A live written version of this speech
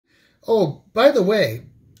Oh, by the way.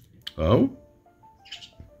 Oh?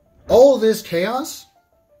 All of this chaos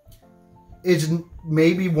is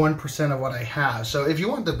maybe 1% of what I have. So if you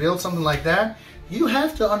want to build something like that, you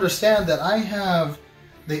have to understand that I have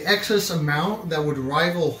the excess amount that would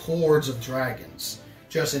rival hordes of dragons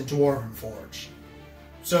just in Dwarven Forge.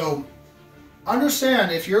 So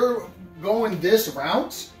understand, if you're going this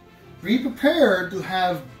route, be prepared to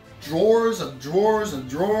have drawers of drawers and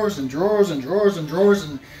drawers and drawers and drawers and drawers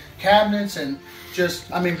and cabinets and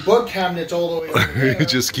just, I mean, book cabinets all the way over there. It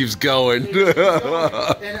just keeps going.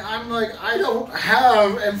 And I'm like, I don't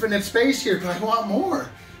have infinite space here, but I want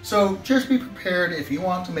more. So just be prepared. If you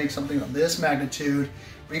want to make something of this magnitude,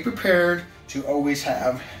 be prepared to always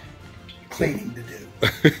have cleaning to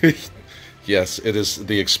do. Yes, it is.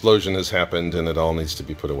 The explosion has happened and it all needs to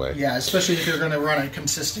be put away. Yeah, especially if you're going to run a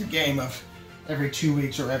consistent game of every 2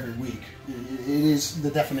 weeks or every week. It is the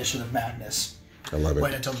definition of madness. I love it.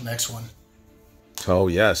 Wait until the next one. Oh,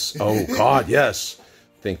 yes. Oh, God, yes.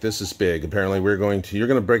 I think this is big. Apparently, you're going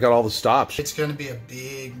to break out all the stops. It's going to be a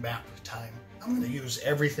big map time. I'm going to use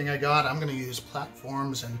everything I got. I'm going to use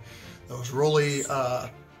platforms and those rolly,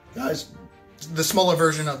 guys, the smaller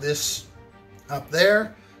version of this up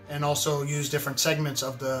there, and also use different segments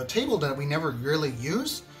of the table that we never really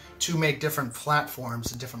use to make different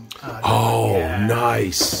platforms and different... oh, yeah.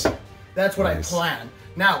 Nice. That's what I plan.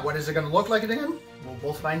 Now, what is it going to look like again? We'll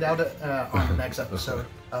both find out on the next episode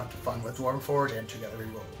of Fun with Dwarven Forge and Together We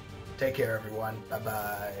Roll. Take care, everyone.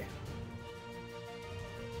 Bye-bye.